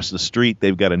right across the street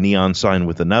they've got a neon sign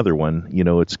with another one.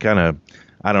 It's kind of,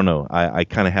 I don't know. I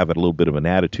kind of have a little bit of an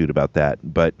attitude about that,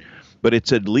 but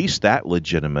it's at least that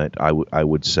legitimate, I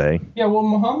would say. Yeah, well,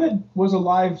 Muhammad was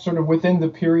alive sort of within the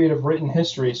period of written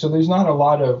history, so there's not a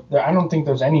lot of, I don't think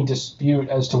there's any dispute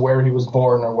as to where he was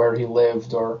born or where he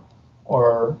lived or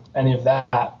any of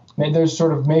that. There's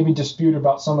sort of maybe dispute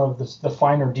about some of the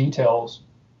finer details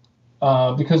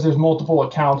because there's multiple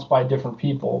accounts by different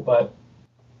people, but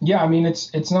Yeah, I mean,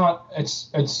 it's not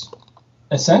it's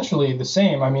essentially the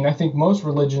same. I mean, I think most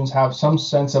religions have some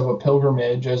sense of a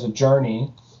pilgrimage as a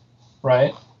journey,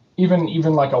 right?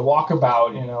 Even like a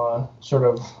walkabout in a sort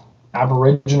of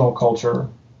Aboriginal culture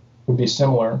would be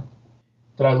similar.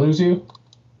 Did I lose you?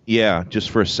 Yeah, just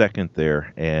for a second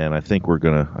there, and I think we're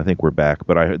back.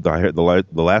 But I heard the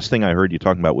last thing I heard you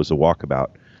talking about was the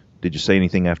walkabout. Did you say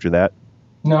anything after that?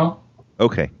 No.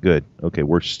 Okay, good. Okay,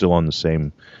 we're still on the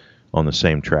same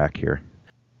track here.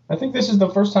 I think this is the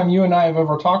first time you and I have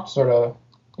ever talked sort of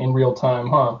in real time,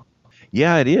 huh?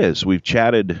 Yeah, it is. We've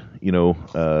chatted,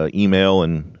 email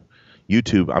and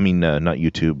YouTube. I mean, not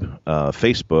YouTube,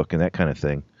 Facebook and that kind of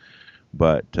thing.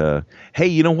 But hey,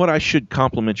 you know what? I should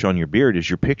compliment you on your beard. Is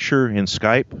your picture in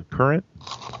Skype current?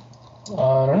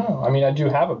 I don't know. I mean, I do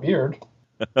have a beard.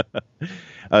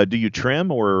 Do you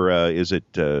trim or is it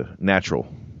natural?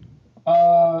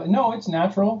 No, it's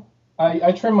natural.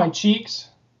 I trim my cheeks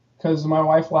because my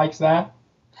wife likes that.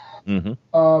 Mm-hmm.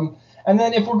 And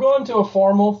then if we're going to a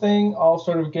formal thing, I'll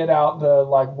sort of get out the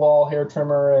wall hair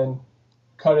trimmer and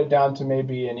cut it down to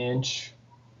maybe an inch,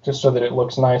 just so that it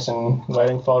looks nice in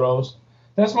wedding photos.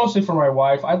 That's mostly for my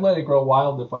wife. I'd let it grow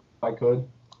wild if I could.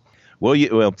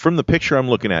 Well, from the picture I'm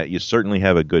looking at, you certainly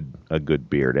have a good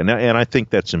beard, and I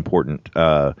think that's important.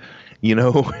 My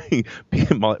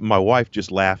wife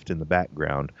just laughed in the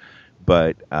background,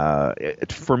 but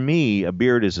for me, a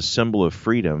beard is a symbol of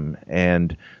freedom,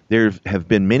 and there have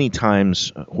been many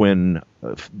times when,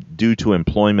 due to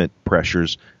employment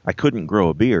pressures, I couldn't grow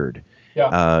a beard.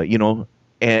 Yeah.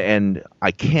 And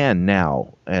I can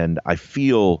now, and I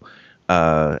feel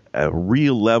a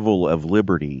real level of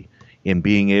liberty in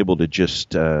being able to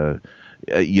just, let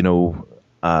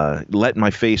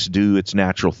my face do its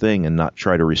natural thing and not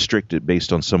try to restrict it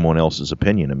based on someone else's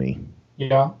opinion of me.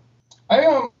 Yeah.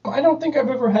 I don't think I've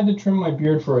ever had to trim my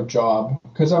beard for a job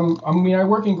because I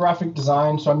work in graphic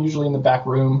design, so I'm usually in the back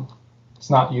room. It's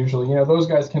not usually, those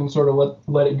guys can sort of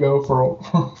let it go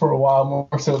for a while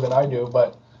more so than I do.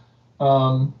 But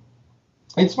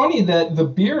it's funny that the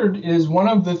beard is one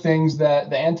of the things that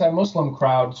the anti-Muslim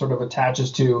crowd sort of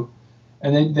attaches to,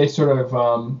 and they sort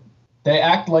of they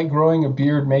act like growing a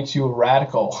beard makes you a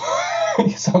radical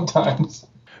sometimes.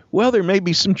 Well, there may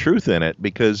be some truth in it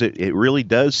because it really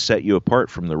does set you apart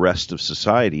from the rest of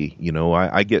society.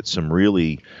 I get some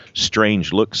really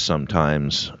strange looks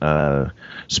sometimes,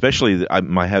 especially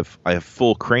I have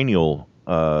full cranial,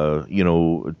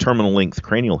 terminal length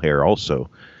cranial hair also.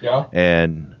 Yeah.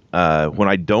 And when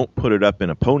I don't put it up in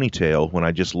a ponytail, when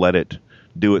I just let it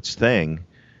do its thing,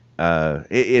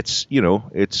 it's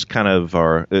kind of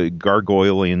our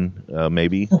gargoyling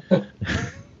maybe.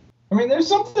 I mean, there's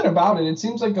something about it. It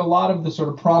seems like a lot of the sort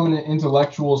of prominent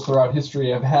intellectuals throughout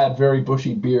history have had very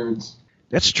bushy beards.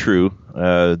 That's true.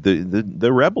 The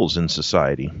rebels in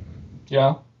society.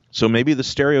 Yeah. So maybe the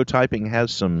stereotyping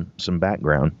has some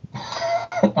background. I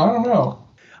don't know.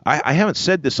 I haven't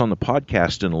said this on the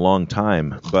podcast in a long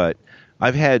time, but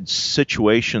I've had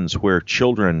situations where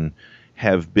children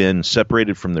have been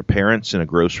separated from their parents in a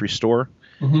grocery store,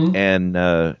 mm-hmm.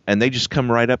 and they just come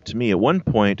right up to me. At one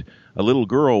point, a little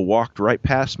girl walked right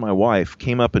past my wife,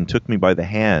 came up and took me by the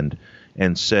hand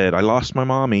and said, "I lost my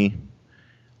mommy."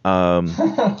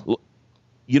 Because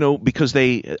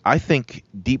I think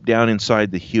deep down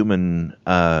inside the human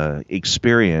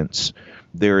experience,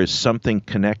 there is something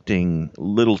connecting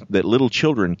little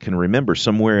children can remember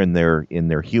somewhere in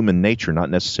their human nature, not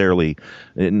necessarily,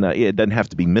 it doesn't have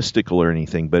to be mystical or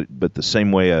anything, but the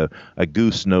same way a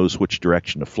goose knows which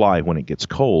direction to fly when it gets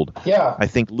cold. Yeah. I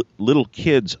think little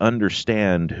kids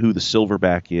understand who the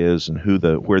silverback is and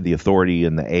where the authority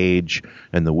and the age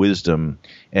and the wisdom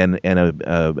and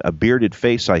a bearded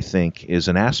face, I think, is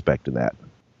an aspect of that.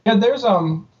 Yeah, there's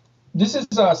this is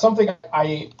something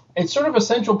it's sort of a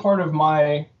central part of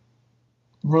my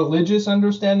religious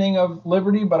understanding of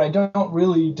liberty, but I don't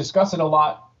really discuss it a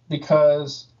lot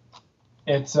because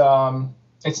it's not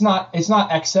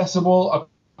accessible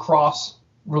across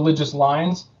religious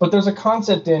lines. But there's a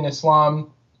concept in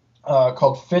Islam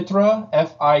called fitra,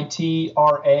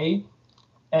 F-I-T-R-A,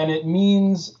 and it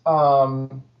means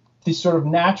the sort of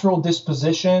natural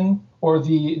disposition or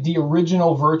the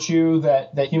original virtue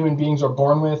that human beings are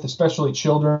born with, especially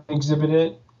children exhibit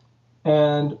it.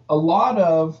 And a lot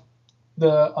of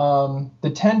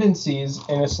the tendencies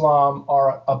in Islam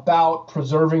are about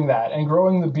preserving that, and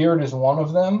growing the beard is one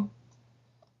of them.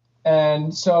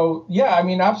 And so, yeah, I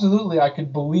mean, absolutely, I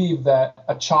could believe that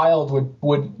a child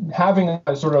would having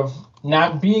a sort of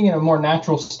being in a more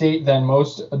natural state than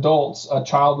most adults, a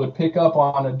child would pick up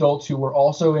on adults who were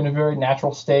also in a very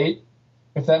natural state,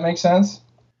 if that makes sense.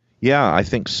 Yeah, I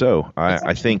think so.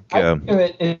 I think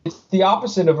it's the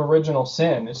opposite of original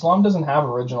sin. Islam doesn't have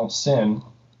original sin.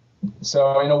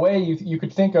 So in a way, you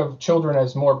could think of children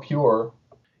as more pure.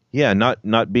 yeah,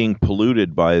 not being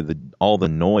polluted by all the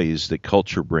noise that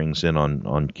culture brings in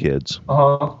on kids.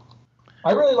 Uh-huh.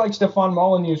 I really like Stefan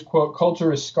Molyneux's quote,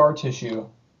 "Culture is scar tissue."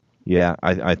 Yeah,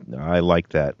 I like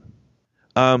that.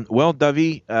 Well,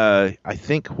 Davi, I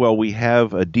think while we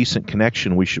have a decent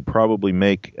connection, we should probably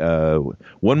make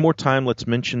one more time. Let's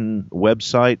mention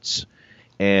websites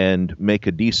and make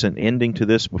a decent ending to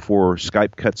this before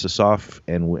Skype cuts us off,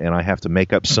 and I have to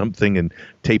make up something and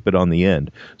tape it on the end.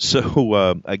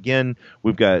 So again,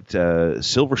 we've got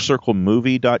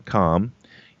silvercirclemovie.com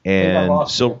and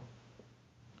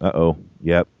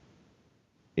yep,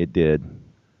 it did.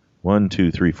 1,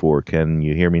 2, 3, 4. Can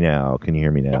you hear me now? Can you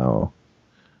hear me now?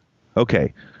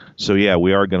 Okay, so yeah,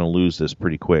 we are going to lose this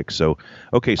pretty quick. So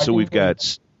okay, so we've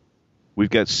got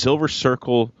Silver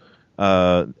Circle.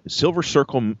 Silver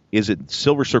Circle, is it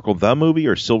Silver Circle the movie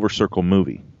or Silver Circle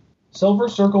movie?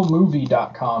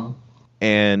 silvercirclemovie.com.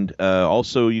 And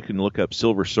also you can look up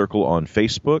Silver Circle on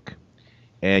Facebook,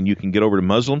 and you can get over to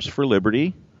Muslims for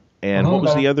Liberty. And what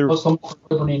was the other?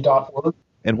 MuslimsForLiberty.org.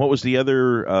 And what was the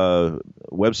other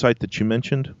website that you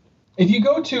mentioned? If you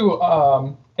go to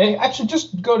actually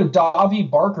just go to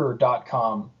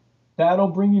DaviBarker.com. That'll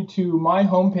bring you to my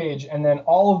homepage, and then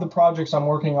all of the projects I'm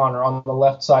working on are on the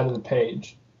left side of the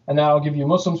page. And that'll give you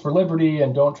Muslims for Liberty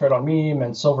and Don't Tread on Meme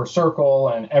and Silver Circle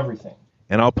and everything.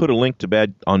 And I'll put a link to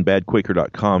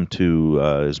badquaker.com to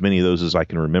as many of those as I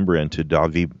can remember, and to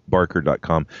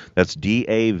DaviBarker.com. That's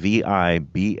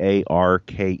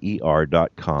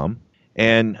DaviBarker.com.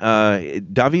 And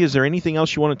Davi, is there anything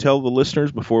else you want to tell the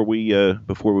listeners before we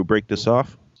break this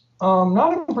off?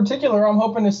 Not in particular. I'm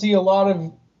hoping to see you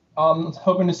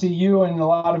and a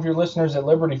lot of your listeners at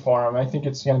Liberty Forum. I think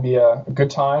it's going to be a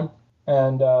good time,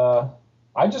 and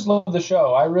I just love the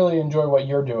show. I really enjoy what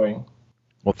you're doing.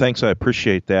 Well, thanks. I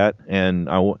appreciate that, and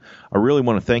I really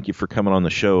want to thank you for coming on the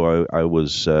show. I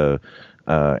was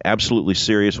absolutely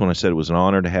serious when I said it was an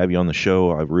honor to have you on the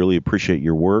show. I really appreciate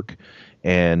your work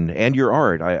and your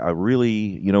art. I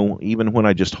really, even when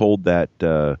I just hold that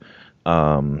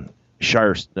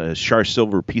Shire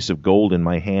silver piece of gold in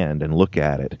my hand and look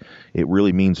at it, it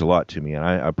really means a lot to me. And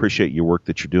I appreciate your work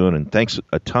that you're doing. And thanks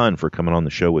a ton for coming on the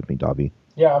show with me, Davi.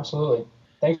 Yeah, absolutely.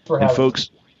 Thanks for having me.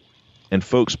 And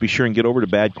folks, be sure and get over to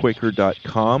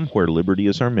badquaker.com, where liberty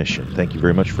is our mission. Thank you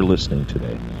very much for listening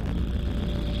today.